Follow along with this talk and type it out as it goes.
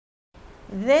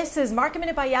This is Market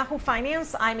Minute by Yahoo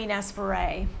Finance. I'm Ines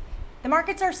Ferre. The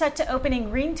markets are set to open in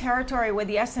green territory with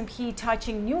the S&P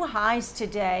touching new highs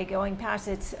today, going past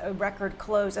its record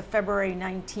close of February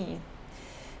 19th.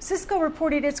 Cisco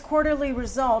reported its quarterly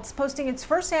results, posting its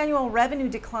first annual revenue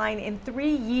decline in 3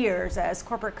 years as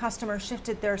corporate customers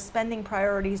shifted their spending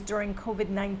priorities during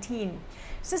COVID-19.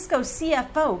 Cisco's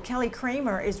CFO, Kelly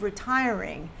Kramer, is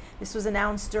retiring. This was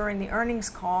announced during the earnings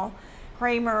call.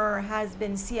 Kramer has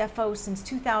been CFO since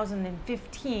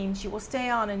 2015. She will stay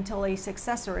on until a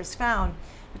successor is found.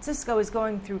 But Cisco is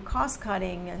going through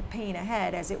cost-cutting pain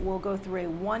ahead as it will go through a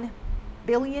 $1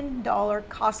 billion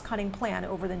cost-cutting plan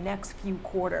over the next few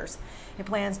quarters. It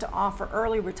plans to offer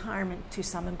early retirement to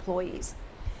some employees.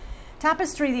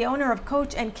 Tapestry, the owner of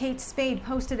Coach and Kate Spade,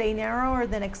 posted a narrower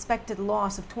than expected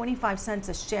loss of 25 cents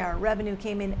a share. Revenue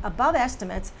came in above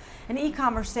estimates, and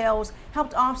e-commerce sales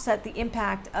helped offset the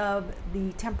impact of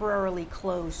the temporarily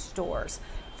closed stores.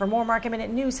 For more Market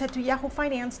Minute news, head to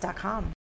yahoofinance.com.